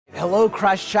Hello,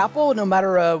 Christ Chapel. No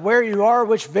matter where you are,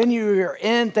 which venue you're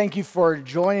in, thank you for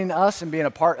joining us and being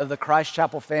a part of the Christ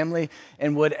Chapel family.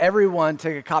 And would everyone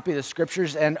take a copy of the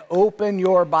scriptures and open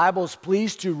your Bibles,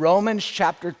 please, to Romans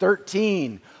chapter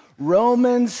 13.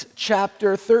 Romans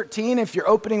chapter 13. If you're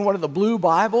opening one of the blue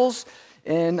Bibles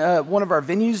in one of our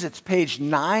venues, it's page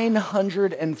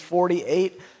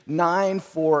 948,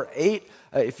 948.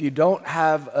 If you don't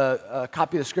have a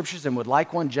copy of the scriptures and would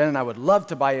like one, Jen and I would love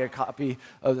to buy you a copy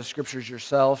of the scriptures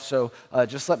yourself. So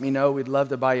just let me know. We'd love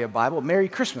to buy you a Bible. Merry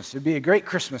Christmas. It'd be a great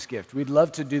Christmas gift. We'd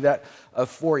love to do that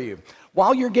for you.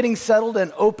 While you're getting settled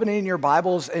and opening your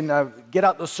Bibles and get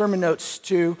out those sermon notes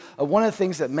too, one of the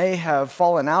things that may have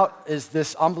fallen out is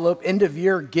this envelope end of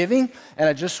year giving. And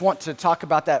I just want to talk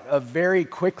about that very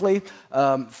quickly.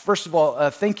 First of all,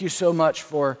 thank you so much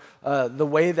for the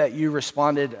way that you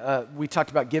responded. We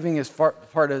talked about giving as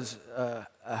part as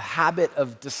a habit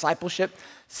of discipleship.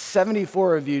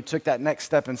 74 of you took that next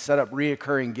step and set up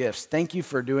reoccurring gifts. Thank you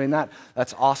for doing that.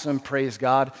 That's awesome. Praise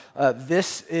God.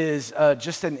 This is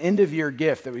just an end-of-year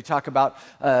gift that we talk about,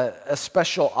 a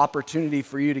special opportunity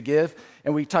for you to give.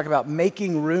 And we talk about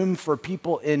making room for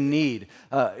people in need.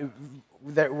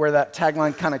 Where that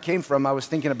tagline kind of came from, I was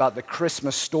thinking about the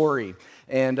Christmas story.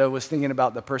 And I was thinking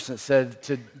about the person that said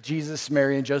to Jesus,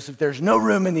 Mary, and Joseph, "There's no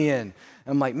room in the inn."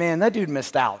 I'm like, man, that dude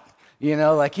missed out. You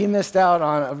know, like he missed out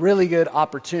on a really good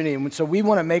opportunity. And so we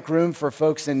want to make room for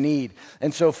folks in need.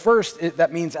 And so first,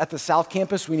 that means at the South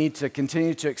Campus, we need to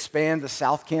continue to expand the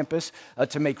South Campus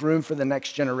to make room for the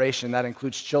next generation. That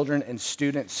includes children and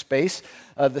student space.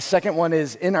 The second one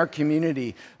is in our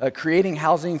community, creating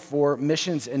housing for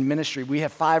missions and ministry. We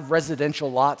have 5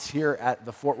 residential lots here at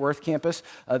the Fort Worth campus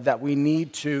that we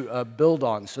need to build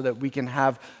on so that we can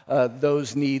have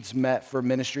those needs met for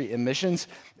ministry and missions.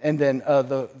 And then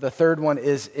the third one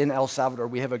is in El Salvador.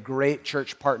 We have a great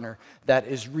church partner that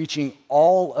is reaching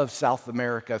all of South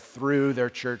America through their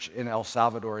church in El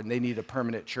Salvador, and they need a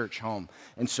permanent church home.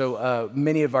 And so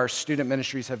many of our student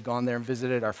ministries have gone there and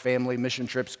visited. Our family mission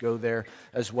trips go there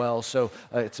as well. So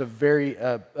it's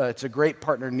a great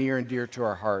partner near and dear to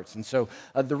our hearts. And so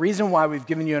the reason why we've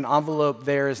given you an envelope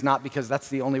there is not because that's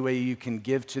the only way you can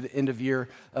give to the end of year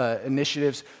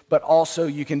initiatives, but also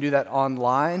you can do that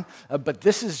online. But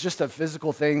this is just a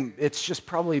physical thing. It's just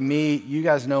probably me. You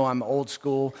guys know I'm old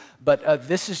school, but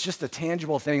this is just a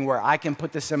tangible thing where I can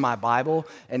put this in my Bible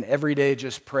and every day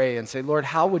just pray and say, Lord,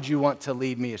 how would you want to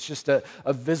lead me? It's just a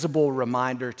visible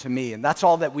reminder to me. And that's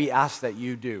all that we ask that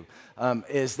you do,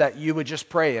 is that you would just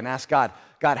pray and ask God,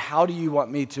 how do you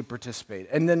want me to participate?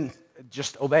 And then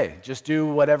just obey. Just do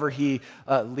whatever he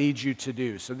leads you to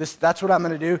do. So that's what I'm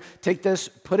going to do. Take this,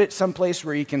 put it someplace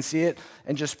where you can see it,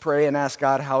 and just pray and ask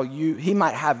God how he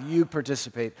might have you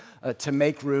participate to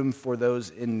make room for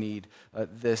those in need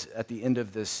at the end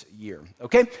of this year.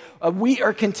 Okay? We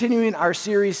are continuing our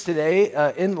series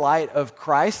today in light of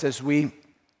Christ as we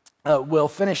we'll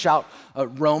finish out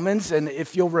Romans, and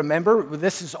if you'll remember,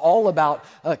 this is all about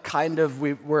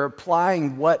we're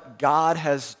applying what God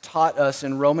has taught us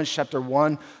in Romans chapter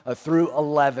 1 through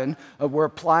 11. We're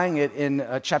applying it in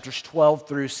chapters 12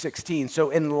 through 16. So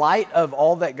in light of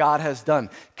all that God has done,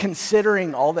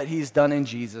 considering all that he's done in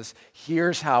Jesus,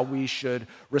 here's how we should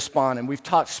respond. And we've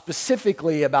talked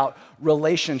specifically about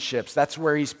relationships. That's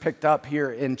where he's picked up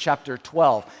here in chapter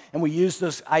 12. And we use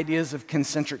those ideas of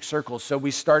concentric circles. So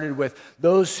we started with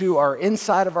those who are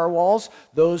inside of our walls,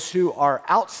 those who are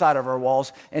outside of our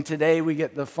walls, and today we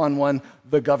get the fun one,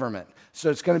 the government.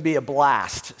 So it's going to be a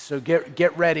blast. So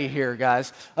get ready here,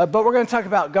 guys. But we're going to talk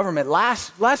about government.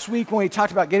 Last week when we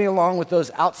talked about getting along with those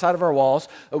outside of our walls,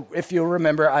 if you'll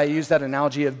remember, I used that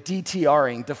analogy of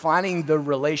DTRing, defining the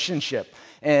relationship.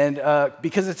 And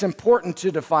because it's important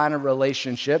to define a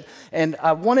relationship. And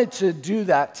I wanted to do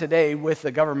that today with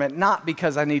the government, not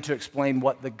because I need to explain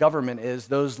what the government is.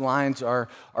 Those lines are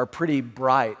pretty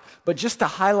bright. But just to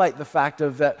highlight the fact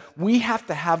of that we have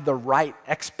to have the right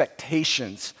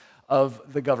expectations of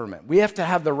the government. We have to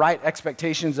have the right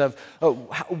expectations of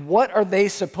what are they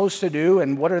supposed to do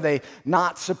and what are they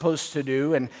not supposed to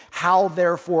do, and how,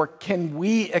 therefore, can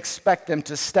we expect them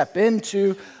to step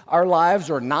into our lives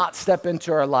or not step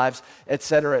into our lives, et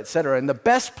cetera, et cetera. And the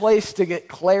best place to get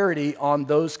clarity on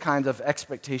those kinds of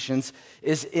expectations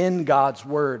is in God's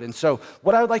Word. And so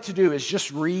what I would like to do is just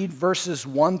read verses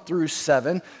 1 through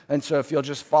 7. And so if you'll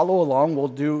just follow along, we'll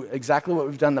do exactly what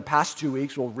we've done the past 2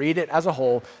 weeks. We'll read it as a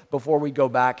whole before we go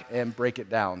back and break it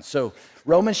down. So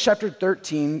Romans chapter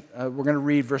 13, we're going to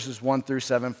read verses 1 through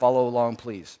 7. Follow along,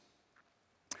 please.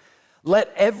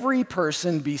 Let every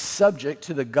person be subject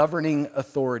to the governing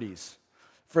authorities,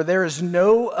 for there is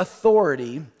no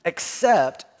authority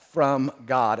except from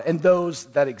God, and those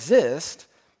that exist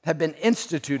have been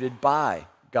instituted by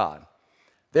God.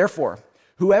 Therefore,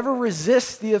 whoever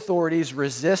resists the authorities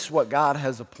resists what God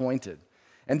has appointed,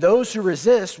 and those who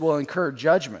resist will incur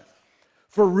judgment.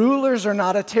 For rulers are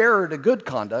not a terror to good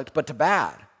conduct, but to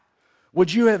bad.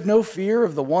 Would you have no fear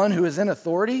of the one who is in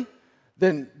authority?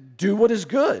 Then do what is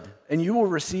good, and you will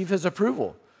receive his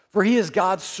approval. For he is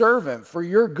God's servant for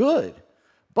your good.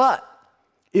 But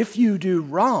if you do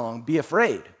wrong, be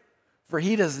afraid, for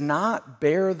he does not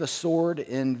bear the sword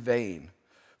in vain.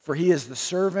 For he is the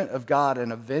servant of God,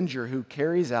 an avenger who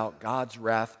carries out God's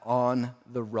wrath on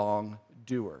the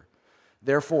wrongdoer.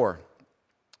 Therefore,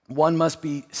 one must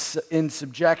be in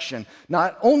subjection,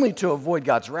 not only to avoid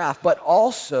God's wrath, but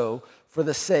also for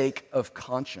the sake of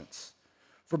conscience.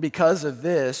 For because of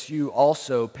this, you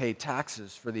also pay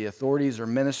taxes, for the authorities are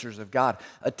ministers of God,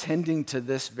 attending to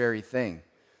this very thing.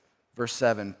 Verse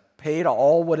 7, pay to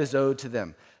all what is owed to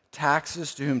them.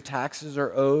 Taxes to whom taxes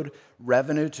are owed,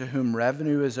 revenue to whom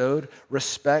revenue is owed,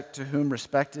 respect to whom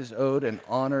respect is owed, and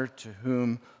honor to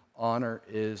whom honor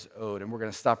is owed. And we're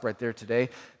going to stop right there today.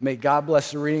 May God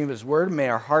bless the reading of his word. May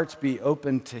our hearts be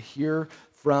open to hear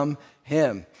from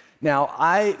him. Now,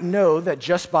 I know that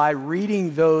just by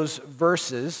reading those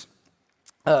verses,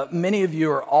 many of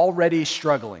you are already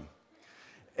struggling.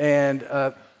 And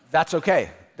that's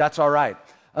okay. That's all right.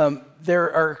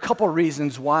 There are a couple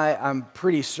reasons why I'm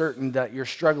pretty certain that you're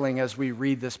struggling as we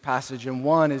read this passage. And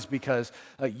one is because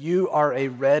you are a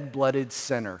red-blooded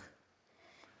sinner.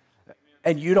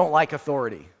 And you don't like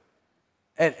authority.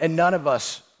 And none of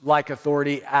us like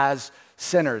authority as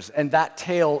sinners. And that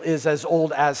tale is as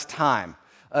old as time.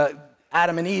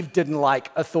 Adam and Eve didn't like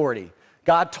authority.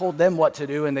 God told them what to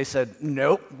do, and they said,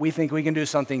 nope, we think we can do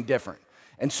something different.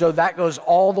 And so that goes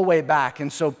all the way back.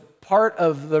 And so part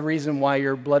of the reason why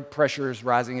your blood pressure is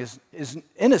rising is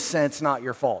in a sense, not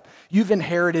your fault. You've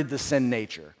inherited the sin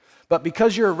nature. But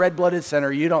because you're a red-blooded sinner,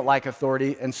 you don't like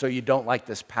authority, and so you don't like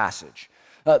this passage.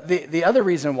 The other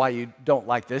reason why you don't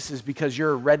like this is because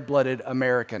you're a red-blooded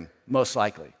American, most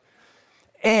likely.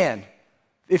 And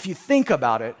if you think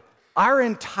about it, our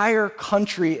entire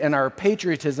country and our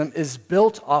patriotism is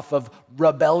built off of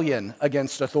rebellion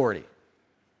against authority.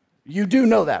 You do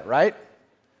know that, right?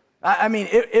 I mean,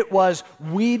 it was,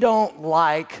 we don't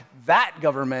like that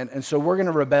government, and so we're going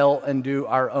to rebel and do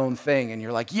our own thing. And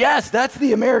you're like, yes, that's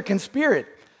the American spirit.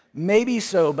 Maybe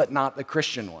so, but not the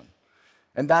Christian one.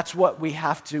 And that's what we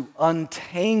have to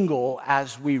untangle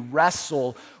as we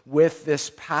wrestle with this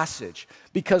passage.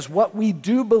 Because what we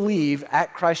do believe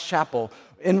at Christ Chapel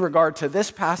in regard to this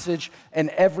passage and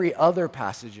every other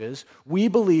passages, we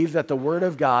believe that the Word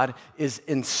of God is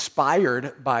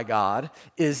inspired by God,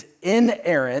 is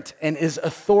inerrant, and is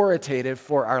authoritative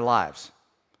for our lives.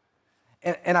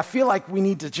 And I feel like we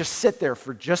need to just sit there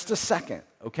for just a second,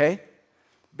 okay?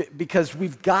 Because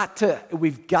we've got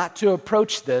to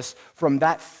approach this from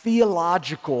that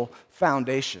theological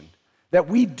foundation. That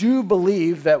we do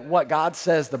believe that what God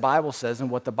says, the Bible says, and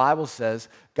what the Bible says,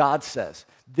 God says.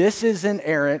 This is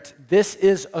inerrant. This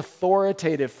is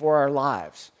authoritative for our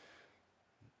lives.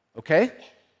 Okay?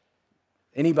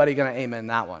 Anybody going to amen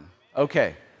that one?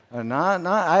 Okay.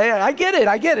 I get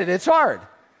it. It's hard.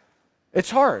 It's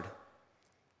hard.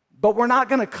 But we're not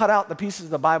going to cut out the pieces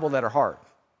of the Bible that are hard.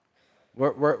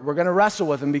 We're going to wrestle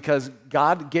with them because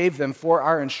God gave them for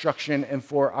our instruction and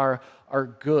for our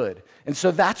good. And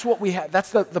so that's what we have.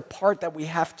 That's the part that we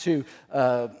have to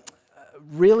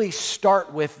really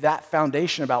start with, that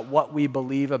foundation about what we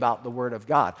believe about the Word of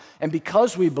God. And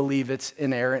because we believe it's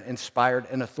inerrant, inspired,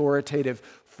 and authoritative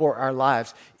for our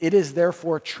lives, it is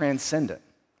therefore transcendent.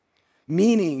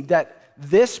 Meaning that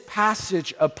this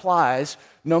passage applies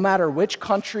no matter which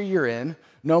country you're in,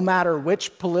 no matter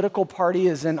which political party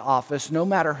is in office, no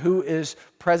matter who is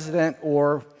president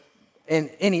or in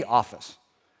any office.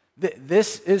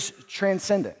 This is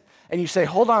transcendent. And you say,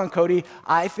 hold on, Cody,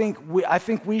 I think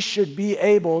we should be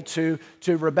able to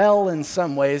rebel in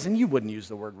some ways. And you wouldn't use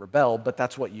the word rebel, but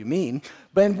that's what you mean.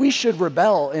 But we should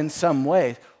rebel in some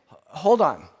way. Hold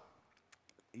on.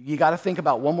 You got to think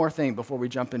about one more thing before we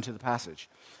jump into the passage.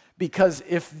 Because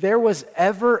if there was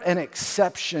ever an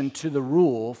exception to the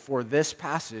rule for this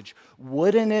passage,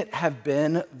 wouldn't it have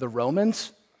been the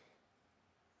Romans?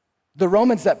 The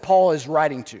Romans that Paul is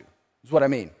writing to, is what I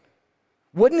mean.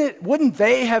 Wouldn't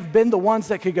they have been the ones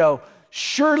that could go,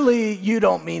 surely you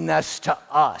don't mean this to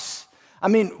us? I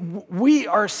mean, we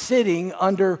are sitting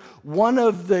under one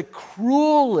of the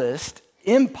cruelest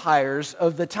empires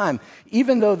of the time,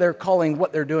 even though they're calling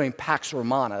what they're doing Pax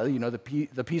Romana,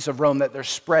 the peace of Rome that they're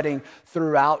spreading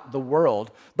throughout the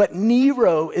world. But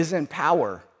Nero is in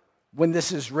power when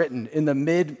this is written in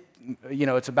the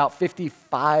it's about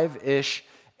 55-ish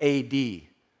AD.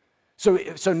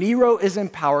 So Nero is in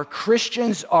power.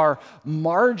 Christians are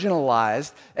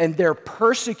marginalized and they're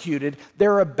persecuted.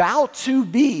 They're about to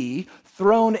be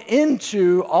thrown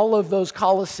into all of those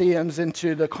coliseums,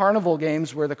 into the carnival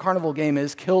games where the carnival game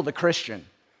is kill the Christian.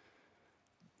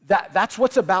 That's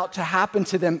what's about to happen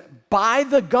to them by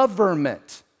the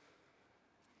government.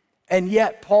 And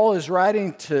yet Paul is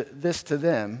writing this to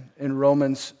them in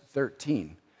Romans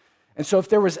 13. And so if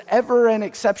there was ever an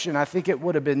exception, I think it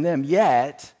would have been them.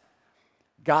 Yet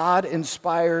God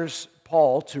inspires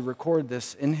Paul to record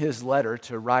this in his letter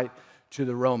to write to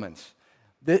the Romans.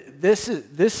 This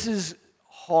is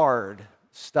hard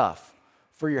stuff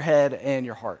for your head and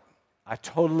your heart. I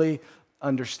totally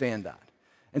understand that.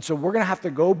 And so we're going to have to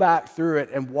go back through it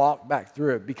and walk back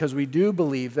through it because we do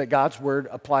believe that God's word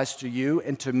applies to you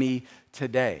and to me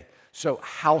today. So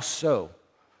how so?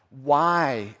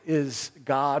 Why is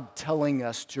God telling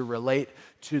us to relate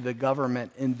to the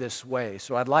government in this way?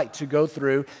 So I'd like to go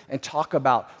through and talk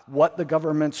about what the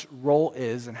government's role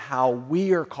is and how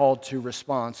we are called to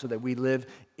respond so that we live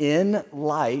in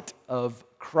light of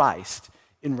Christ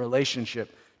in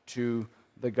relationship to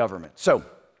the government. So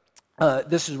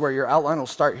this is where your outline will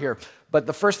start here. But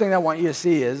the first thing I want you to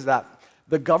see is that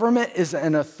the government is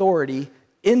an authority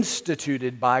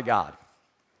instituted by God.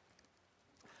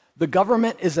 The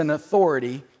government is an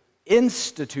authority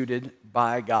instituted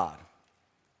by God.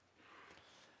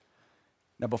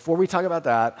 Now, before we talk about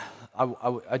that,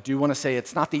 I do want to say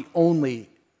it's not the only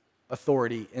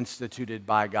authority instituted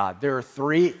by God. There are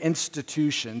three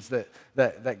institutions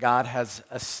that God has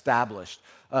established.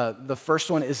 The first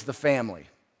one is the family.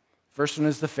 First one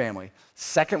is the family.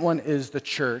 Second one is the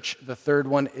church. The third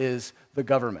one is the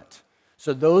government.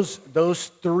 So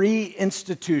those three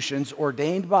institutions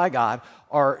ordained by God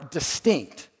are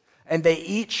distinct, and they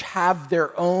each have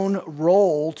their own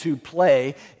role to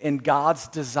play in God's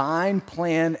design,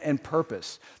 plan, and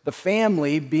purpose. The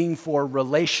family being for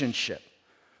relationship,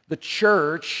 the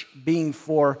church being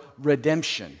for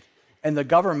redemption, and the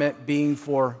government being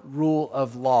for rule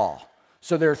of law.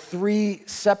 So there are three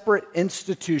separate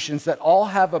institutions that all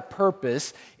have a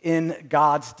purpose in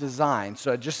God's design.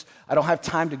 So I don't have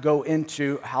time to go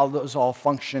into how those all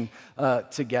function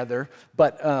together,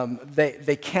 but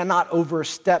they cannot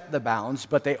overstep the bounds,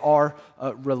 but they are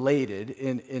related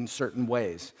in certain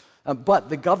ways. But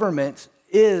the government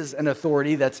is an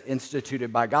authority that's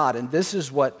instituted by God, and this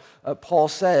is what Paul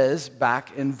says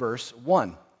back in verse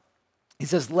 1. He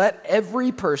says, "Let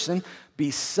every person be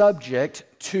subject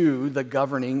to the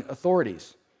governing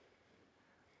authorities.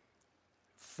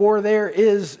 For there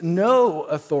is no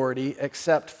authority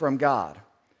except from God,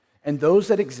 and those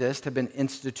that exist have been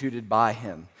instituted by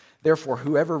him. Therefore,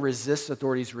 whoever resists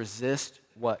authorities resists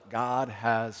what God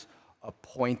has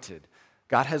appointed."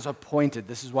 God has appointed.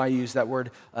 This is why I use that word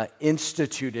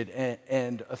instituted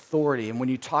and authority. And when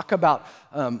you talk about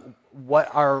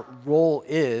what our role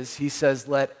is, he says,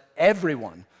 let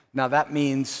everyone. Now that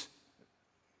means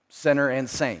sinner and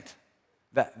saint.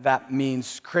 That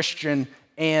means Christian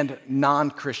and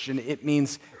non-Christian. It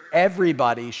means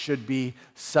everybody should be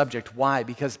subject. Why?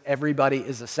 Because everybody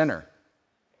is a sinner.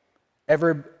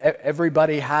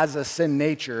 Everybody has a sin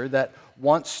nature that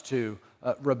wants to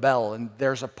rebel, and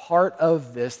there's a part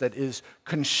of this that is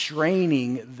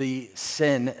constraining the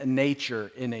sin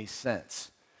nature in a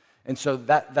sense. And so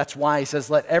that's why he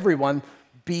says, let everyone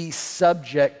be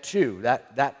subject to.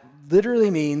 That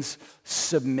literally means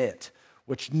submit,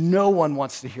 which no one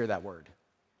wants to hear that word.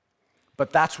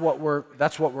 But that's what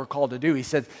we're called to do. He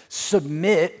said,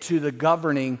 submit to the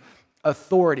governing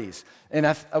authorities. And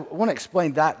I want to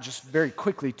explain that just very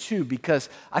quickly too, because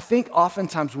I think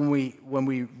oftentimes when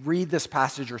we read this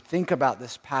passage or think about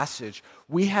this passage,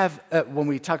 we have, when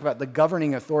we talk about the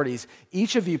governing authorities,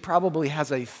 each of you probably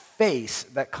has a face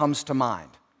that comes to mind.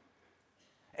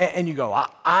 And you go,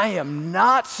 I am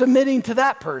not submitting to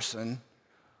that person.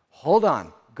 Hold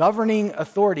on. Governing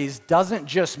authorities doesn't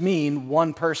just mean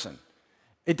one person.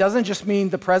 It doesn't just mean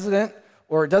the president,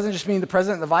 or it doesn't just mean the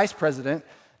president and the vice president.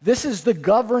 This is the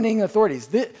governing authorities.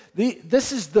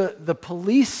 This is the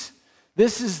police.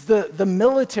 This is the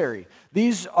military.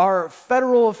 These are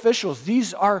federal officials.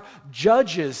 These are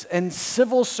judges and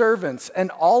civil servants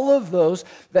and all of those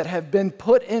that have been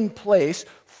put in place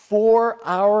for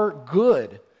our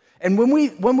good. And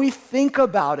when we think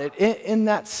about it in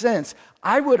that sense,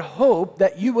 I would hope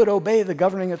that you would obey the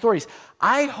governing authorities.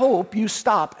 I hope you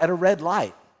stop at a red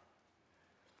light.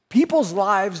 People's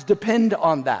lives depend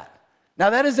on that. Now,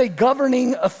 that is a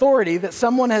governing authority that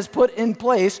someone has put in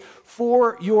place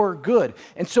for your good.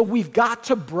 And so we've got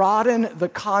to broaden the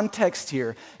context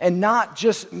here and not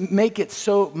just make it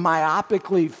so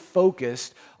myopically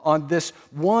focused on this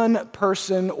one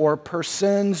person or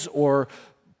persons or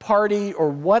party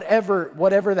or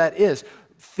whatever that is.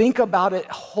 Think about it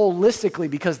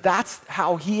holistically, because that's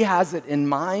how he has it in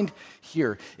mind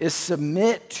here, is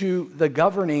submit to the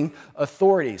governing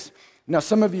authorities. Now,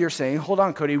 some of you are saying, hold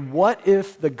on, Cody, what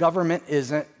if the government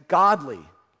isn't godly?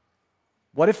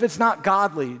 What if it's not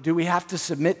godly? Do we have to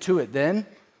submit to it then?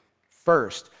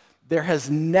 First, there has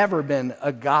never been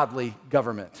a godly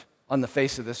government on the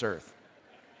face of this earth.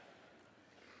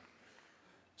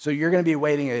 So you're going to be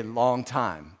waiting a long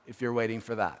time if you're waiting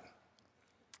for that.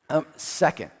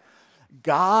 Second,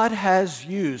 God has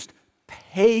used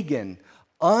pagan,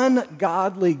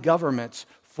 ungodly governments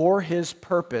for his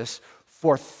purpose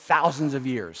for thousands of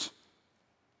years.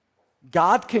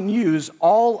 God can use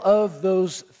all of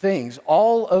those things,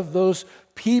 all of those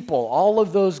people, all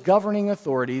of those governing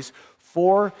authorities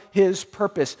for his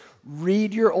purpose.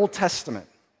 Read your Old Testament.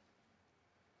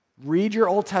 Read your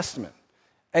Old Testament.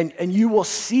 And you will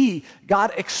see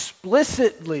God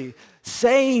explicitly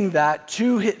saying that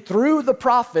through the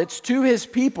prophets to his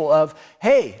people of,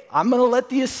 hey, I'm going to let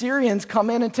the Assyrians come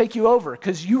in and take you over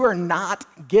because you are not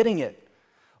getting it.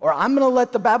 Or I'm going to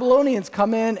let the Babylonians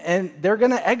come in and they're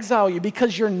going to exile you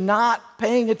because you're not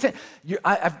paying attention.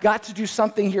 I've got to do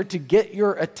something here to get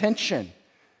your attention.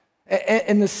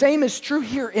 And the same is true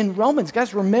here in Romans.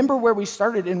 Guys, remember where we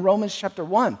started in Romans chapter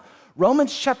 1.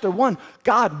 Romans chapter 1,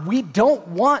 God, we don't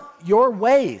want your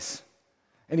ways.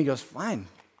 And he goes, fine,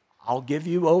 I'll give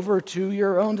you over to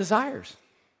your own desires.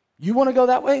 You want to go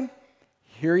that way?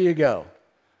 Here you go.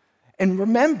 And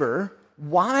remember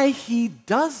why he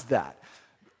does that.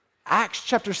 Acts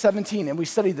chapter 17, and we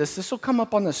studied this. This will come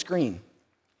up on the screen.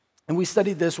 And we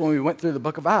studied this when we went through the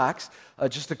book of Acts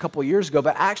just a couple years ago.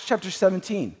 But Acts chapter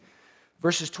 17,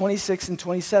 verses 26 and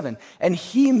 27. And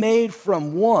he made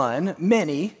from one,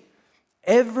 many,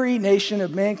 every nation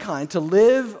of mankind to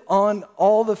live on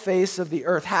all the face of the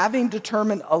earth, having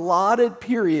determined allotted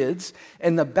periods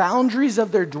and the boundaries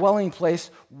of their dwelling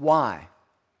place. Why?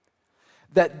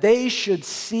 That they should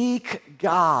seek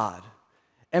God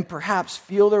and perhaps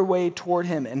feel their way toward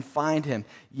him and find him.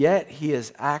 Yet he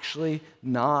is actually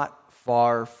not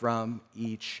far from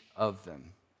each of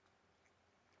them.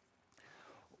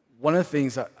 One of the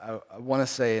things I want to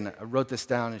say, and I wrote this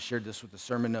down and shared this with the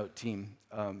sermon note team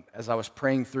as I was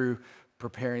praying through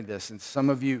preparing this, and some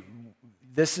of you,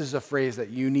 this is a phrase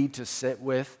that you need to sit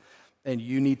with and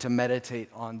you need to meditate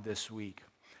on this week.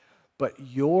 But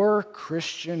your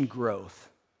Christian growth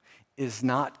is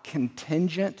not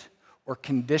contingent or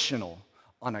conditional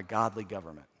on a godly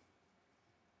government.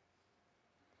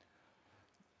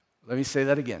 Let me say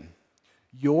that again.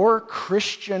 Your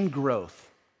Christian growth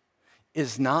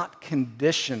is not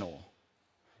conditional,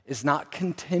 is not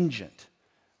contingent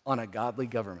on a godly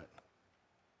government.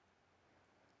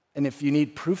 And if you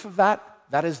need proof of that,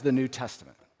 that is the New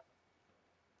Testament.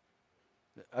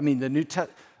 I mean,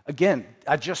 again,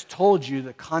 I just told you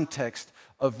the context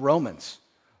of Romans.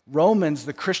 Romans,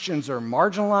 the Christians are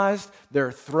marginalized,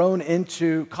 they're thrown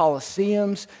into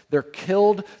colosseums, they're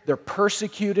killed, they're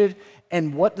persecuted,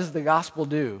 and what does the gospel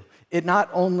do? It not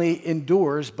only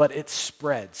endures, but it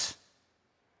spreads.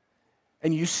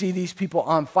 And you see these people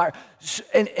on fire,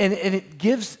 and it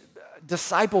gives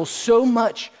disciples so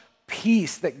much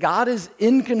peace that God is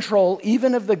in control,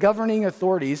 even of the governing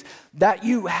authorities, that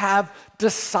you have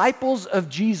disciples of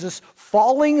Jesus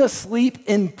falling asleep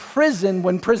in prison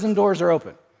when prison doors are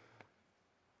open.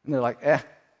 And they're like,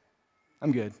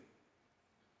 I'm good.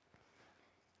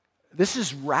 This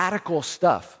is radical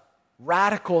stuff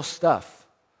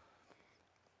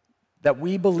that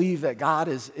we believe that God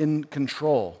is in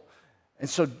control. And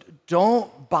so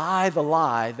don't buy the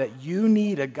lie that you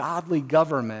need a godly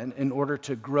government in order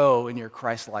to grow in your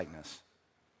Christ-likeness.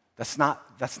 That's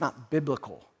not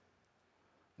biblical,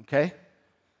 okay?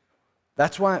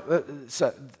 That's why,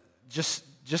 so just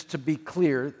to be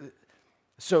clear,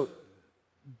 so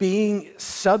being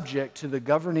subject to the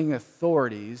governing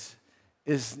authorities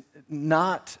is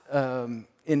not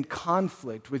in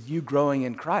conflict with you growing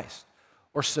in Christ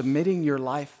or submitting your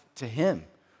life to him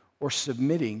or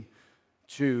submitting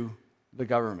to the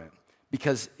government,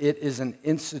 because it is an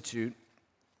institute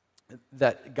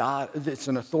that God, it's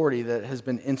an authority that has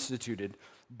been instituted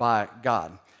by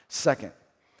God. Second,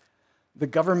 the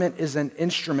government is an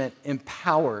instrument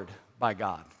empowered by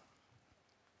God.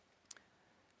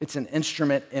 It's an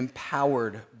instrument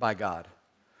empowered by God.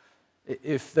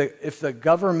 If the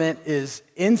government is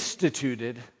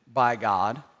instituted by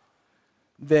God,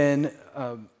 then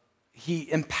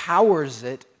he empowers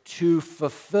it to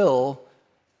fulfill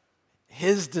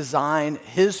his design,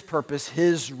 his purpose,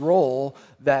 his role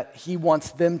that he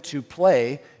wants them to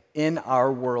play in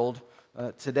our world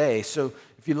today. So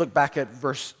if you look back at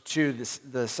verse 2,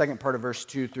 the second part of verse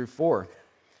 2 through 4,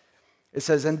 it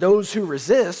says, "And those who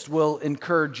resist will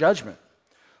incur judgment.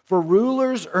 For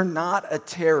rulers are not a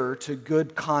terror to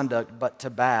good conduct, but to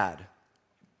bad.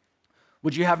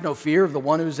 Would you have no fear of the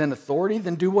one who's in authority?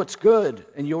 Then do what's good,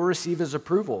 and you'll receive his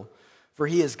approval. For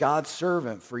he is God's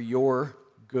servant for your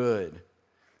good.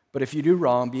 But if you do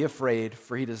wrong, be afraid,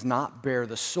 for he does not bear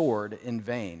the sword in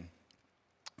vain.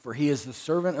 For he is the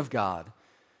servant of God,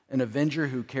 an avenger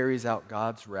who carries out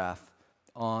God's wrath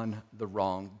on the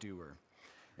wrongdoer."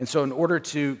 And so in order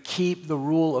to keep the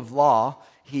rule of law,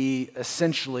 he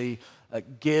essentially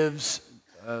gives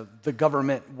the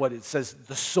government what it says,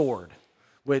 the sword,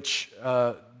 which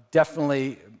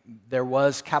definitely there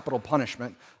was capital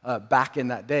punishment back in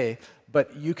that day,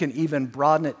 but you can even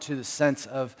broaden it to the sense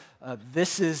of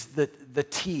this is the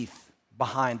teeth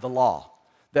behind the law,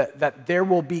 that there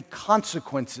will be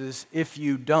consequences if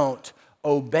you don't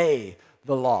obey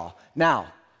the law.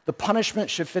 Now, the punishment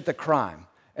should fit the crime.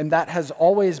 And that has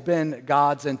always been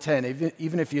God's intent.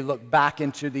 Even if you look back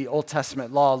into the Old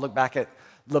Testament law, look back at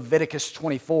Leviticus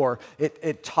 24,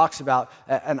 it talks about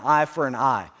an eye for an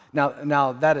eye.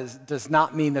 Now that does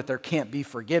not mean that there can't be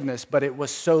forgiveness, but it was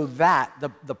so that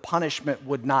the punishment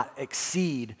would not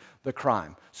exceed the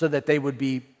crime, so that they would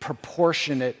be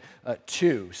proportionate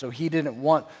to. So he didn't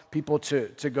want people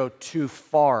to go too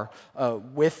far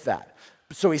with that.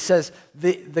 So he says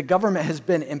the government has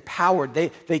been empowered.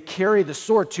 They carry the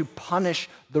sword to punish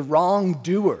the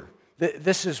wrongdoer.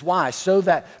 This is why, so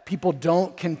that people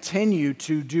don't continue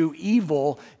to do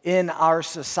evil in our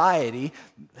society.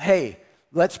 Hey,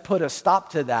 let's put a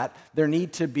stop to that. There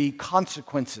need to be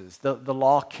consequences. The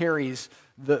law carries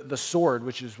the sword,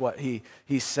 which is what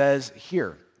he says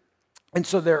here. And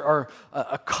so there are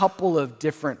a couple of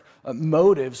different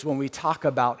motives when we talk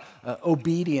about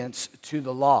obedience to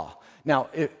the law. Now,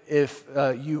 if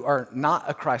you are not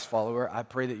a Christ follower, I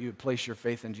pray that you would place your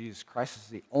faith in Jesus Christ as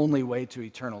the only way to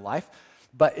eternal life.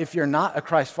 But if you're not a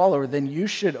Christ follower, then you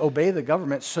should obey the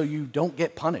government so you don't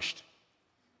get punished.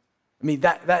 I mean,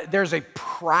 that there's a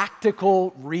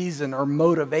practical reason or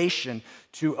motivation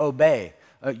to obey.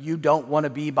 You don't want to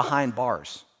be behind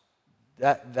bars.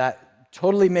 That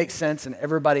totally makes sense, and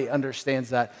everybody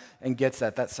understands that and gets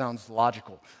that. That sounds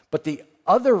logical. But the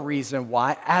other reason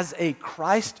why, as a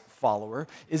Christ follower,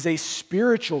 is a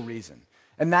spiritual reason.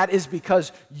 And that is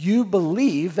because you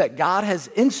believe that God has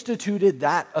instituted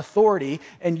that authority,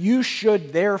 and you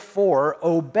should therefore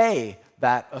obey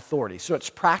that authority. So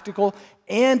it's practical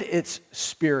and it's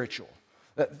spiritual.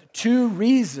 Two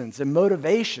reasons and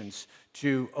motivations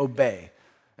to obey.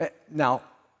 Now,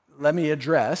 let me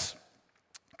address,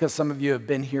 because some of you have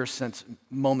been here since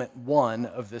moment one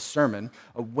of this sermon,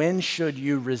 when should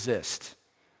you resist?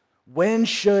 When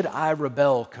should I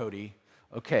rebel, Cody?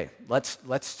 Okay,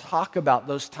 let's talk about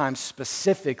those times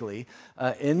specifically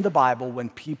in the Bible when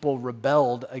people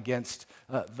rebelled against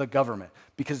the government,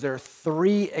 because there are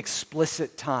three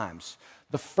explicit times.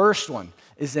 The first one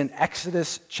is in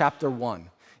Exodus chapter 1.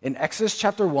 In Exodus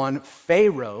chapter 1,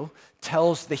 Pharaoh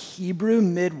tells the Hebrew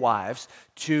midwives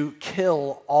to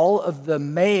kill all of the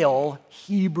male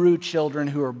Hebrew children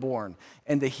who are born,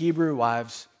 and the Hebrew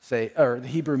midwives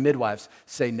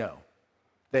say no.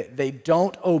 They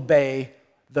don't obey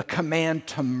the command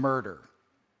to murder,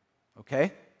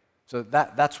 okay? So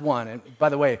that's one. And by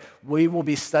the way, we will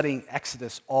be studying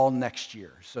Exodus all next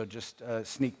year, so just a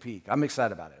sneak peek. I'm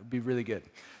excited about it. It'll be really good.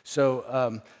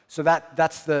 So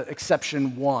that's the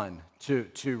exception one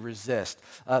to resist.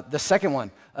 The second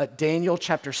one, Daniel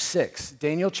chapter 6.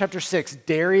 Daniel chapter 6,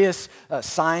 Darius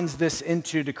signs this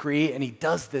into decree, and he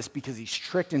does this because he's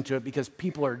tricked into it because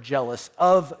people are jealous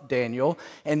of Daniel,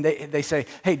 and they say,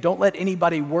 hey, don't let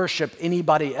anybody worship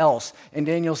anybody else. And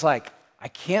Daniel's like, I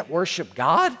can't worship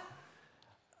God?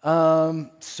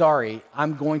 Sorry,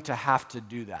 I'm going to have to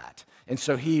do that. And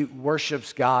so he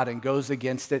worships God and goes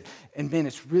against it. And man,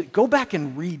 it's really, go back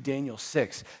and read Daniel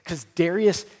 6, because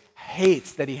Darius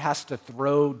hates that he has to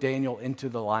throw Daniel into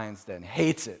the lion's den,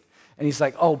 hates it. And he's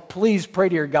like, oh, please pray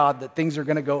to your God that things are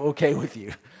going to go okay with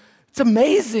you. It's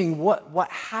amazing what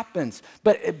happens.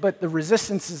 But the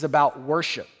resistance is about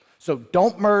worship. So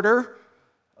don't murder.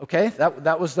 Okay,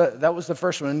 that was the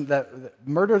first one. That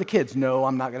murder the kids. No,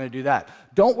 I'm not going to do that.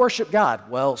 Don't worship God.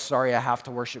 Well, sorry, I have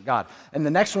to worship God. And the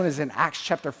next one is in Acts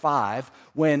chapter 5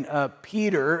 when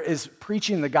Peter is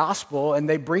preaching the gospel, and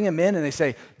they bring him in and they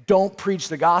say, don't preach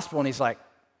the gospel. And he's like,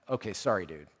 Okay, sorry,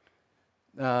 dude.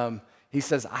 He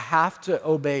says, I have to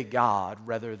obey God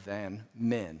rather than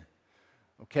men.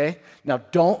 Okay? Now,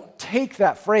 don't take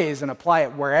that phrase and apply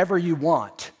it wherever you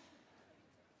want.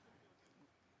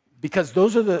 Because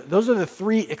those are the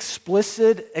three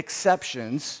explicit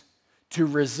exceptions to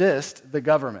resist the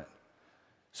government.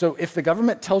 So if the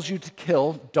government tells you to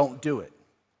kill, don't do it.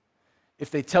 If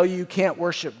they tell you you can't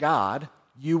worship God,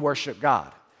 you worship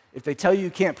God. If they tell you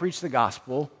you can't preach the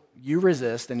gospel, you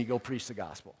resist and you go preach the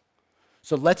gospel.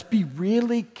 So let's be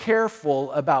really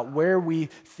careful about where we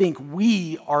think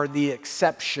we are the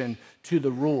exception to the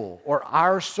rule, or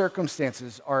our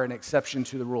circumstances are an exception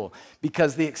to the rule.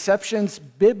 Because the exceptions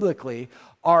biblically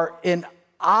are in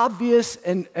obvious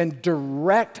and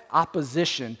direct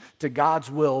opposition to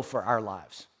God's will for our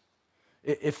lives.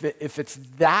 If it's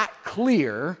that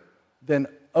clear, then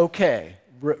okay,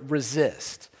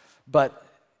 resist. But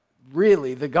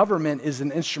really, the government is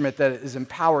an instrument that is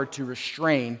empowered to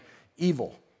restrain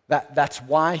evil. That's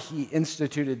why he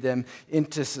instituted them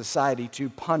into society, to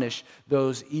punish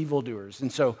those evildoers.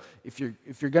 And so if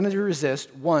you're going to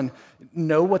resist, one,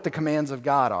 know what the commands of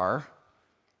God are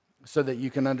so that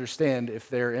you can understand if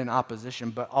they're in opposition.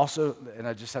 But also, and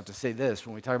I just have to say this,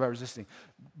 when we talk about resisting,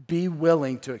 be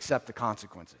willing to accept the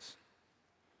consequences.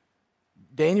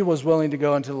 Daniel was willing to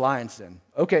go into the lion's den.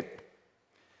 Okay.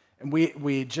 And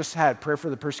we just had prayer for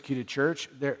the persecuted church.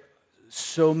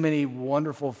 So many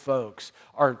wonderful folks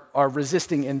are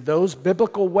resisting in those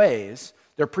biblical ways.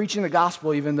 They're preaching the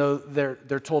gospel even though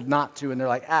they're told not to, and they're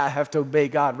like, I have to obey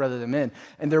God rather than men.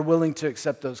 And they're willing to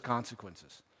accept those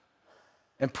consequences.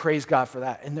 And praise God for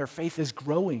that. And their faith is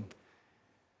growing.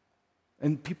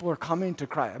 And people are coming to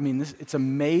Christ. I mean, it's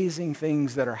amazing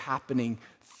things that are happening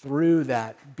through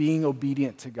that, being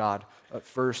obedient to God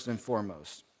first and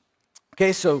foremost.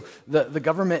 Okay, so the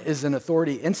government is an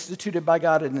authority instituted by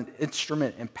God and an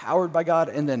instrument empowered by God.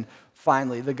 And then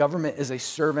finally, the government is a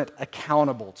servant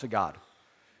accountable to God.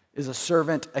 Is a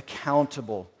servant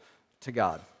accountable to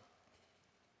God.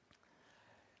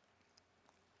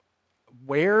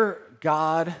 Where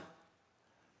God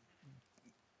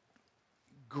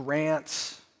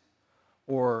grants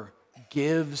or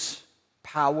gives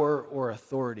power or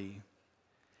authority,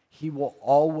 he will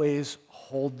always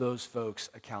hold those folks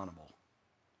accountable.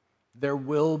 There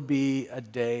will be a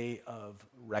day of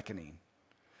reckoning.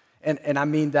 And I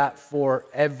mean that for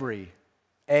every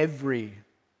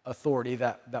authority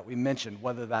that we mentioned,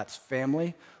 whether that's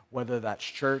family, whether that's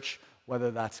church,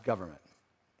 whether that's government.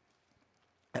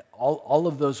 All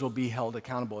of those will be held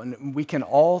accountable. And we can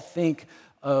all think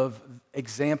of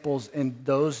examples in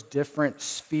those different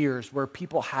spheres where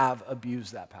people have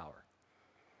abused that power.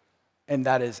 And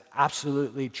that is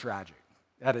absolutely tragic.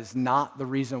 That is not the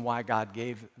reason why God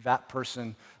gave that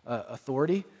person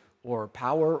authority or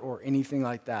power or anything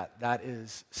like that. That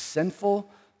is sinful,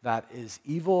 that is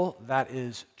evil, that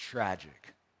is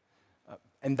tragic.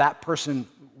 And that person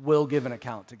will give an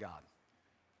account to God.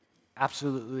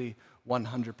 Absolutely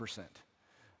 100%.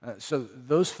 So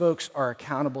those folks are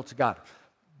accountable to God.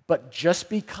 But just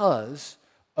because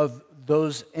of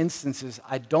those instances,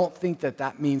 I don't think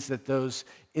that means that those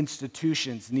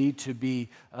institutions need to be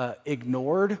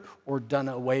ignored or done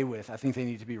away with. I think they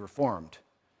need to be reformed.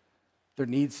 There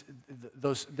needs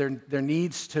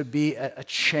to be a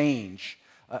change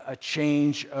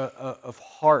of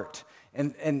heart.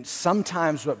 And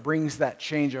sometimes what brings that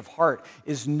change of heart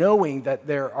is knowing that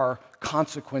there are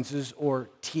consequences or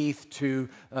teeth to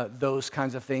those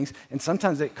kinds of things. And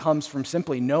sometimes it comes from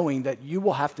simply knowing that you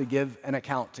will have to give an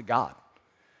account to God.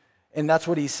 And that's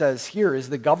what he says here, is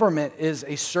the government is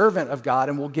a servant of God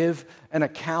and will give an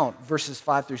account, verses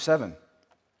 5 through 7.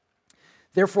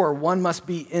 Therefore, one must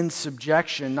be in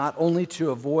subjection not only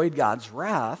to avoid God's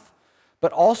wrath,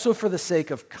 but also for the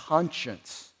sake of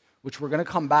conscience, which we're going to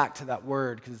come back to that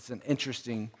word because it's an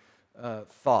interesting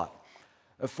thought.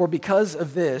 For because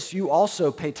of this, you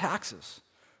also pay taxes,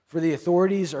 for the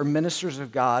authorities are ministers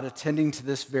of God attending to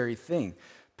this very thing.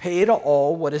 Pay to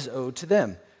all what is owed to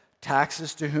them.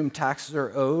 Taxes to whom taxes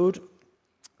are owed,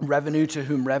 revenue to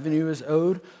whom revenue is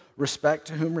owed, respect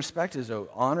to whom respect is owed,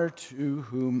 honor to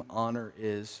whom honor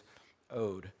is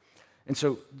owed. And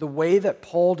so the way that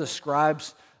Paul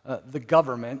describes the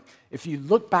government, if you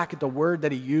look back at the word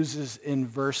that he uses in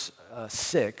verse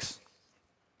 6,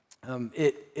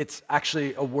 it's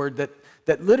actually a word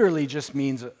that literally just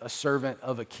means a servant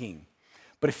of a king.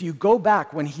 But if you go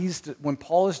back when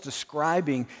Paul is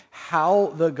describing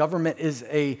how the government is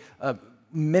a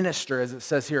minister, as it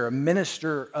says here, a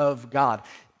minister of God,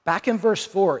 back in verse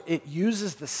 4, it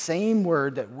uses the same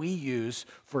word that we use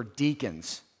for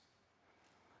deacons.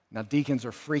 Now, deacons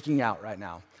are freaking out right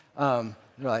now.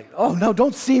 They're like, oh, no,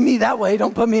 don't see me that way.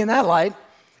 Don't put me in that light.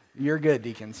 You're good,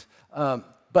 deacons.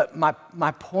 But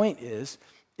my point is,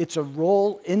 it's a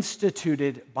role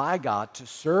instituted by God to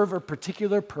serve a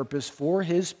particular purpose for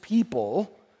his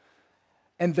people,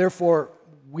 and therefore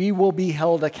we will be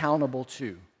held accountable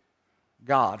to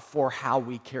God for how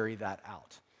we carry that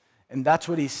out. And that's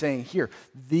what he's saying here.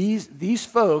 These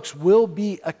folks will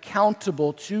be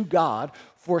accountable to God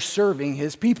for serving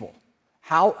his people,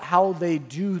 how they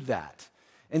do that.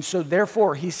 And so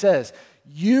therefore, he says,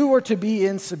 you are to be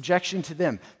in subjection to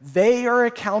them. They are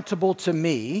accountable to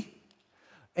me,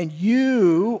 and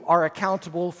you are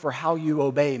accountable for how you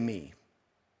obey me.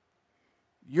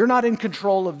 You're not in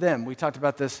control of them. We talked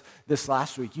about this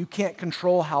last week. You can't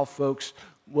control how folks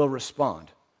will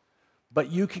respond,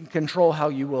 but you can control how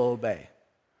you will obey.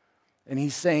 And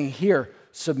he's saying here,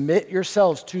 submit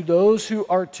yourselves to those who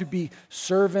are to be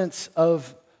servants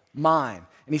of mine.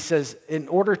 And he says, in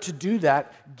order to do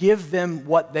that, give them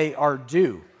what they are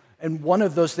due. And one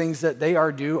of those things that they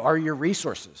are due are your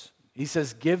resources. He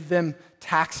says, give them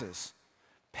taxes.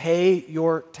 Pay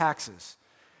your taxes.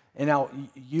 And now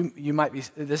you might be,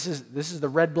 this is the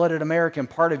red-blooded American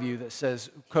part of you that says,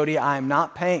 Cody, I'm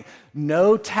not paying.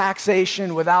 No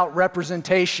taxation without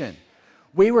representation.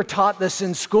 We were taught this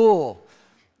in school.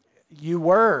 You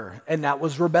were, and that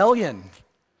was rebellion.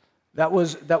 That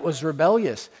was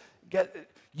rebellious.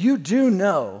 You do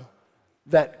know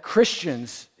that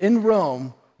Christians in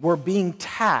Rome were being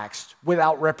taxed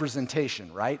without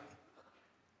representation, right?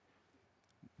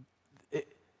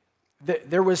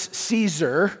 There was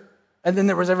Caesar, and then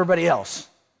there was everybody else.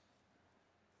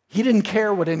 He didn't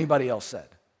care what anybody else said.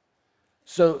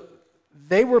 So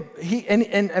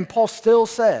and Paul still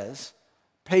says,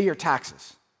 pay your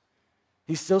taxes.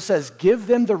 He still says, give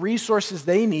them the resources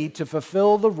they need to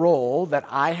fulfill the role that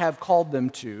I have called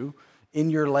them to in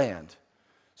your land.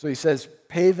 So he says,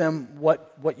 pay them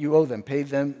what you owe them. Pay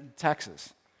them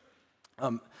taxes.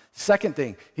 Second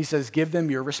thing, he says, give them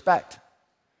your respect.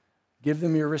 Give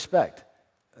them your respect.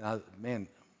 Man,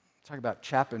 talk about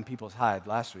chapping people's hide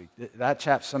last week. That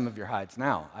chaps some of your hides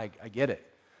now. I get it.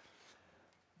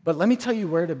 But let me tell you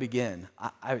where to begin.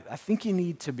 I think you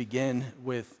need to begin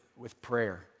with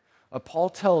prayer. Paul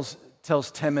tells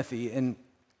Timothy in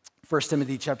 1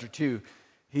 Timothy chapter 2,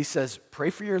 he says, pray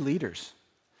for your leaders.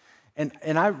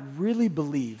 And I really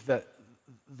believe that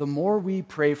the more we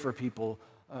pray for people,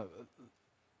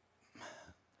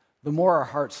 the more our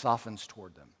heart softens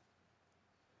toward them.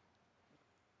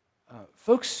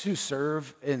 Folks who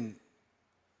serve in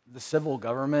the civil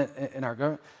government, in our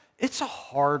government, it's a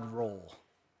hard role.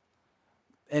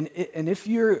 And if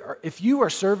you are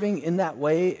serving in that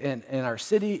way in our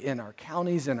city, in our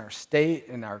counties, in our state,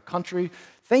 in our country,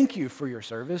 thank you for your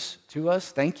service to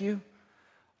us. Thank you.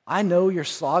 I know you're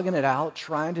slogging it out,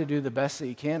 trying to do the best that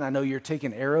you can. I know you're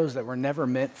taking arrows that were never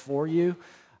meant for you.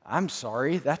 I'm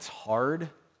sorry. That's hard.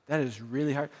 That is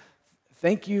really hard.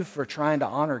 Thank you for trying to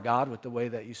honor God with the way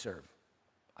that you serve.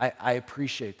 I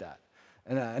appreciate that.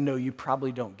 And I know you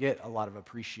probably don't get a lot of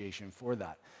appreciation for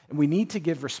that. And we need to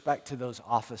give respect to those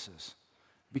offices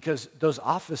because those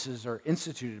offices are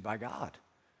instituted by God.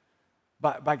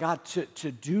 By God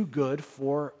to do good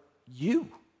for you.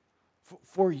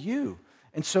 For you.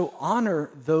 And so honor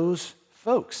those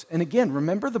folks. And again,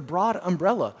 remember the broad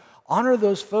umbrella. Honor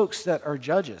those folks that are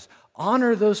judges.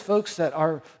 Honor those folks that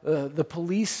are the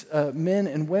police men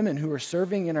and women who are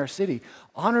serving in our city.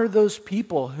 Honor those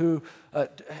people who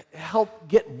help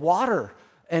get water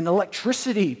and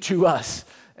electricity to us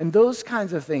and those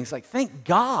kinds of things. Like, thank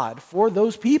God for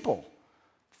those people.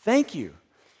 Thank you.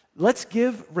 Let's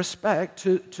give respect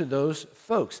to those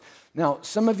folks. Now,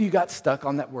 some of you got stuck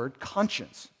on that word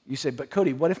conscience. You say, but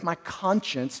Cody, what if my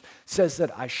conscience says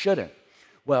that I shouldn't?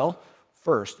 Well,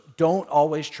 first, don't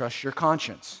always trust your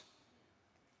conscience.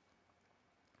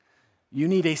 You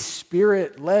need a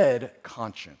spirit-led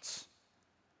conscience.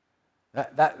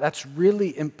 That's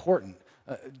really important.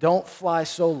 Don't fly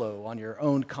solo on your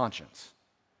own conscience.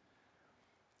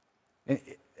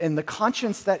 And the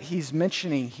conscience that he's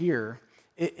mentioning here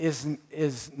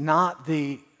is not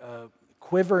the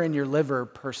quiver in your liver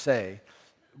per se.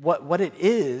 What it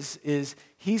is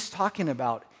he's talking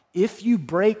about if you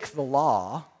break the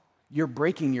law, you're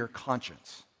breaking your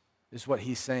conscience, is what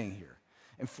he's saying here.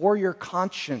 And for your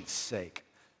conscience sake,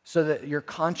 so that your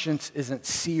conscience isn't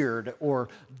seared or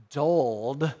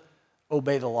dulled,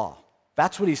 obey the law.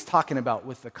 That's what he's talking about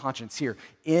with the conscience here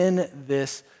in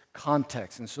this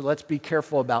context. And so let's be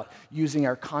careful about using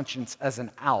our conscience as an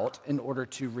out in order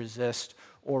to resist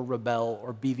or rebel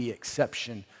or be the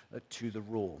exception to the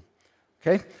rule.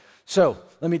 Okay? So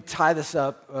let me tie this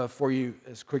up for you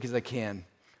as quick as I can.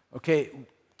 Okay,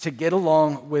 to get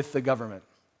along with the government,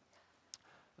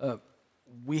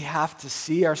 we have to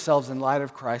see ourselves in light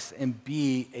of Christ and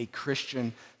be a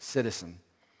Christian citizen.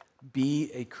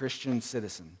 Be a Christian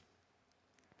citizen.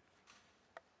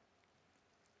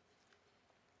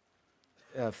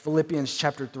 Philippians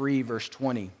chapter 3, verse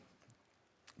 20.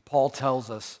 Paul tells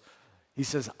us, he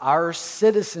says, our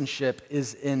citizenship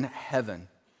is in heaven,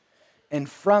 and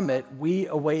from it we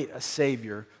await a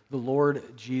Savior, the Lord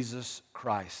Jesus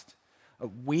Christ.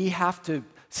 We have to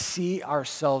see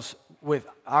ourselves with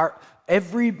our,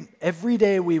 every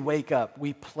day we wake up,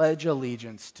 we pledge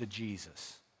allegiance to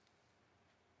Jesus.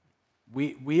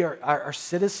 Our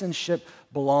citizenship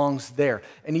belongs there.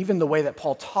 And even the way that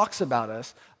Paul talks about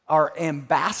us, are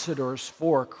ambassadors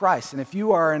for Christ. And if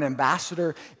you are an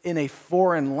ambassador in a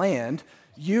foreign land,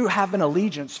 you have an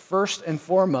allegiance first and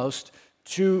foremost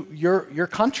to your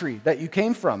country that you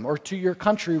came from, or to your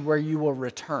country where you will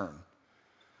return.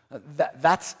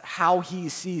 That's how he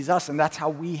sees us, and that's how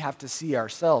we have to see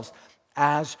ourselves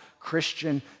as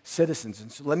Christian citizens.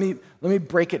 And so let me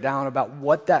break it down about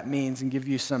what that means and give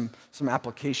you some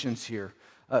applications here.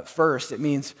 First, it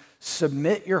means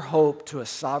submit your hope to a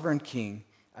sovereign king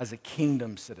as a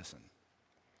kingdom citizen.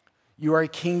 You are a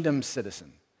kingdom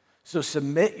citizen. So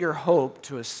submit your hope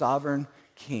to a sovereign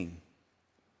king.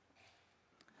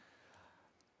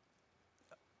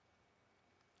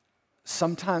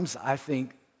 Sometimes I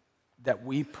think that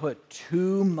we put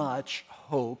too much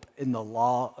hope in the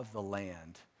law of the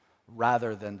land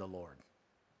rather than the Lord.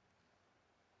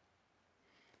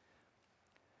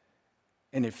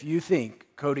 And if you think,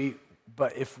 Cody,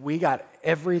 but if we got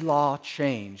every law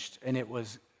changed and it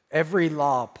was every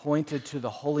law pointed to the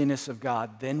holiness of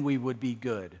God, then we would be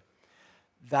good.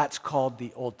 That's called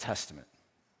the Old Testament,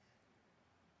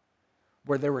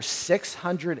 where there were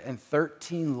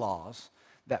 613 laws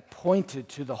that pointed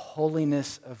to the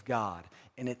holiness of God,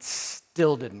 and it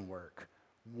still didn't work.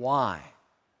 Why?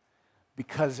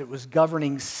 Because it was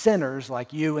governing sinners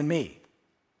like you and me.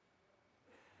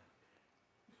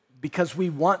 Because we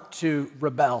want to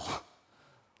rebel.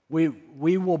 We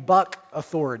will buck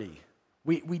authority.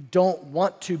 We don't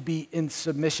want to be in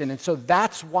submission. And so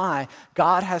that's why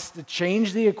God has to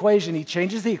change the equation. He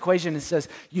changes the equation and says,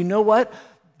 you know what?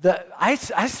 I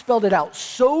spelled it out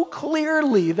so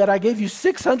clearly that I gave you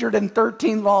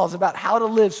 613 laws about how to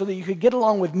live so that you could get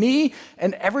along with me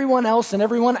and everyone else and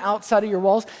everyone outside of your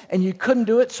walls, and you couldn't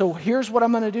do it. So here's what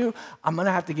I'm going to do. I'm going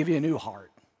to have to give you a new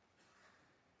heart.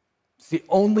 It's the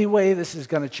only way this is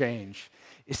going to change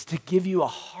is to give you a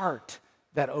heart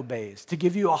that obeys, to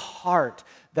give you a heart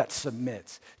that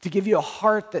submits, to give you a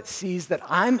heart that sees that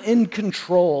I'm in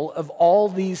control of all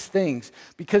these things,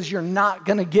 because you're not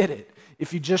going to get it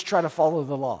if you just try to follow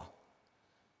the law.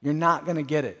 You're not going to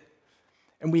get it.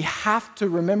 And we have to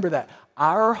remember that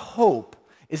our hope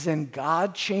is in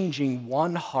God changing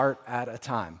one heart at a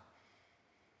time.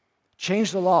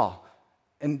 Change the law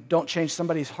and don't change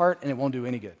somebody's heart, and it won't do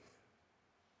any good.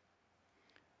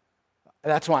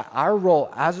 That's why our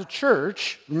role as a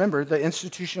church, remember the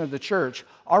institution of the church,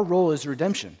 our role is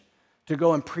redemption, to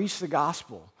go and preach the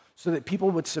gospel so that people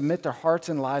would submit their hearts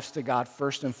and lives to God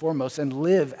first and foremost and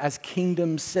live as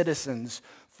kingdom citizens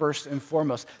first and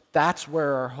foremost. That's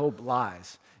where our hope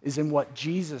lies, is in what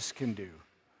Jesus can do.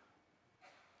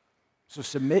 So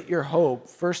submit your hope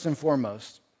first and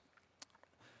foremost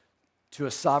to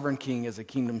a sovereign king as a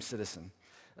kingdom citizen.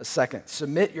 Second,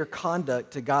 submit your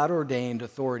conduct to God-ordained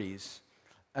authorities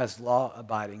as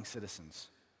law-abiding citizens.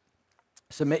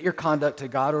 Submit your conduct to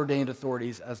God-ordained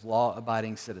authorities as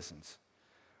law-abiding citizens.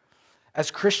 As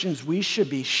Christians, we should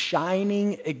be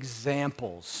shining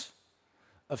examples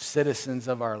of citizens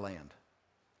of our land.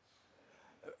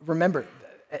 Remember,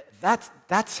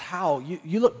 that's how,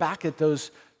 you look back at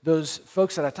those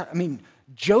folks that I talked,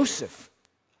 Joseph.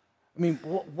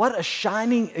 What a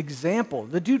shining example.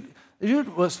 The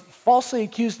dude was falsely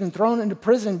accused and thrown into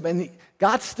prison, but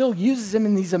God still uses him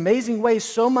in these amazing ways,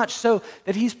 so much so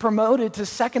that he's promoted to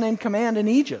second in command in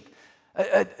Egypt.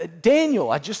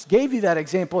 Daniel, I just gave you that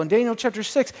example in Daniel chapter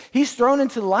 6. He's thrown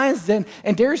into the lion's den,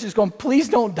 and Darius is going, please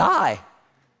don't die.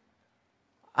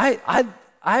 I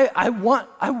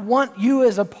want you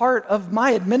as a part of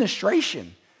my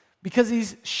administration, because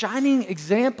he's shining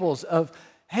examples of,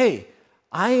 hey,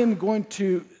 I am going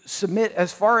to submit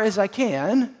as far as I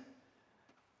can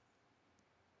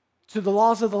to the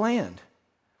laws of the land.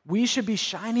 We should be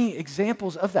shining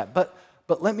examples of that. But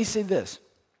let me say this.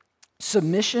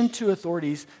 Submission to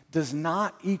authorities does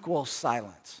not equal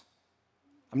silence.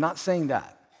 I'm not saying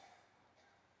that.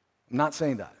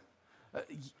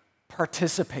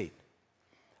 Participate.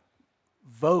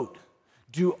 vote.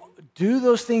 Do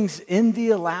those things in the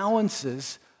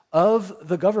allowances of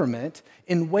the government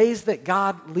in ways that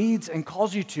God leads and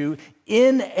calls you to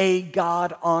in a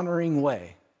God-honoring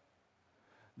way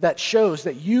that shows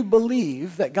that you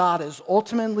believe that God is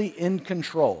ultimately in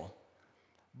control,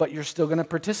 but you're still going to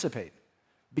participate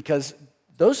because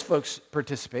those folks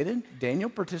participated. Daniel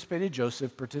participated.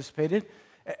 Joseph participated.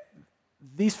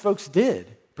 These folks did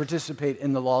participate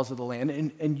in the laws of the land,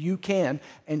 and you can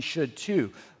and should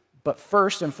too. But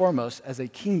first and foremost, as a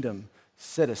kingdom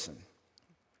citizen.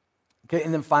 Okay,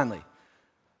 and then finally,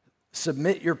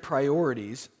 submit your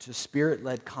priorities to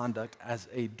Spirit-led conduct as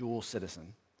a dual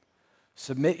citizen.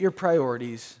 Submit your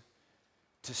priorities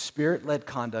to Spirit-led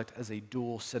conduct as a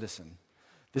dual citizen.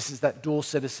 This is that dual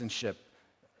citizenship.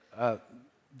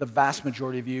 The vast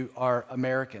majority of you are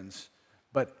Americans,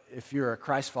 but if you're a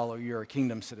Christ follower, you're a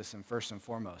kingdom citizen first and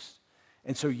foremost.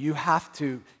 And so you have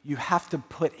to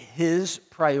put his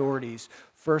priorities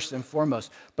first and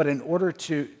foremost. But in order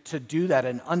to do that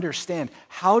and understand,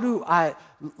 how do I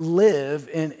live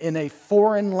in a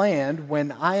foreign land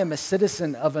when I am a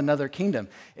citizen of another kingdom?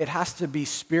 It has to be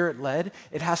Spirit-led.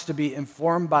 It has to be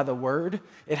informed by the Word.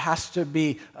 It has to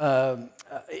be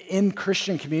in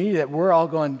Christian community that we're all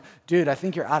going, dude, I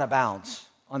think you're out of bounds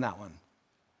on that one.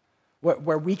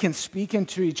 Where we can speak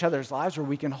into each other's lives, where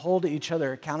we can hold each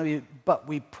other accountable, but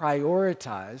we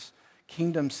prioritize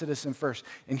kingdom citizen first.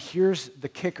 And here's the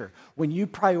kicker. When you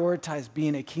prioritize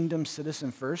being a kingdom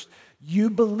citizen first,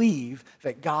 you believe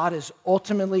that God is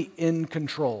ultimately in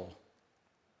control.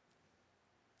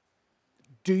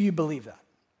 Do you believe that?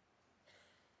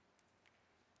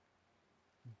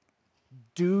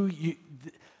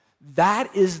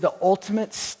 That is the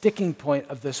ultimate sticking point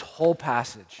of this whole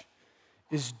passage.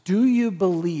 Is do you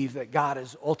believe that God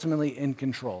is ultimately in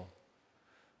control?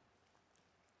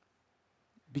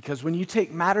 Because when you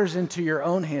take matters into your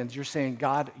own hands, you're saying,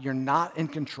 God, you're not in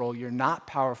control, you're not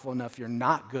powerful enough, you're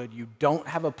not good, you don't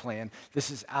have a plan,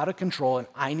 this is out of control, and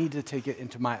I need to take it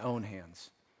into my own hands.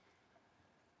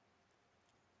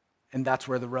 And that's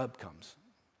where the rub comes.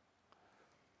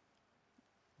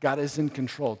 God is in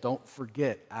control. Don't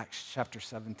forget Acts chapter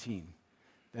 17.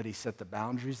 That he set the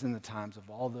boundaries and the times of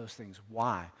all those things.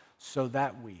 Why? So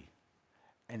that we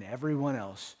and everyone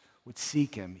else would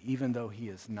seek him, even though he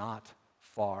is not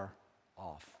far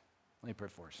off. Let me pray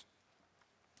for us.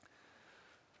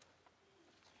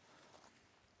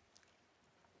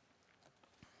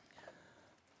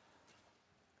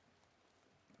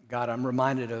 God, I'm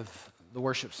reminded of the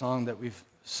worship song that we've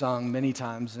sung many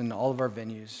times in all of our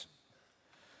venues.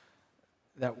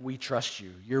 That we trust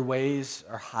you. Your ways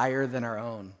are higher than our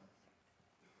own.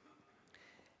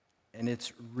 And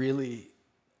it's really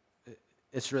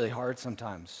hard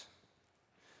sometimes.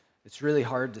 It's really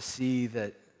hard to see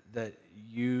that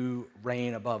you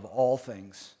reign above all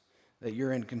things, that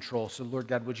you're in control. So Lord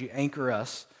God, would you anchor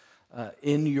us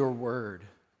in your word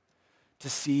to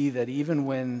see that even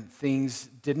when things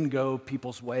didn't go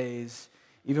people's ways,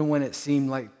 even when it seemed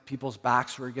like people's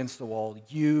backs were against the wall,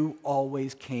 you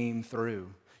always came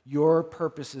through. Your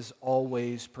purposes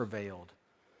always prevailed.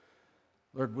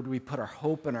 Lord, would we put our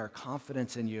hope and our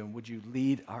confidence in you, and would you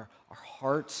lead our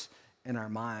hearts and our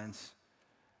minds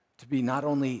to be not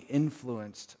only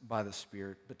influenced by the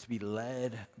Spirit, but to be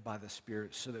led by the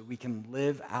Spirit so that we can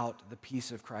live out the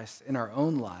peace of Christ in our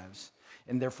own lives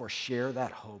and therefore share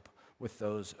that hope with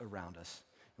those around us.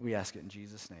 We ask it in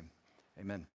Jesus' name. Amen.